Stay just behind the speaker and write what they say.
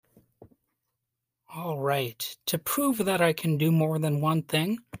All right. To prove that I can do more than one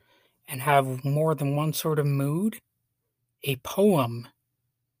thing and have more than one sort of mood, a poem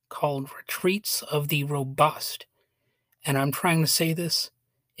called Retreats of the Robust. And I'm trying to say this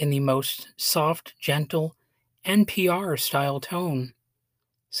in the most soft, gentle, NPR style tone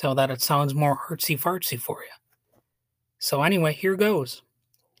so that it sounds more artsy fartsy for you. So, anyway, here goes.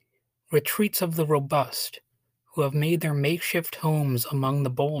 Retreats of the robust, who have made their makeshift homes among the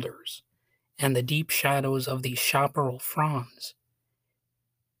boulders and the deep shadows of the chaparral fronds.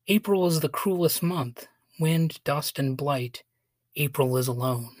 April is the cruelest month, wind, dust, and blight. April is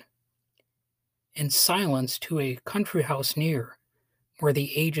alone. In silence to a country house near, where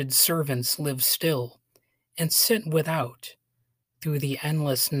the aged servants live still and sit without through the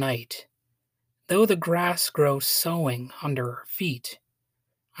endless night, though the grass grows soughing under our feet,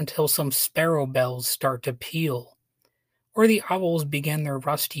 until some sparrow bells start to peal, or the owls begin their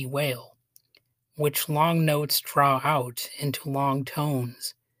rusty wail, which long notes draw out into long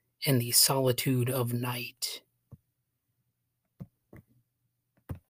tones in the solitude of night.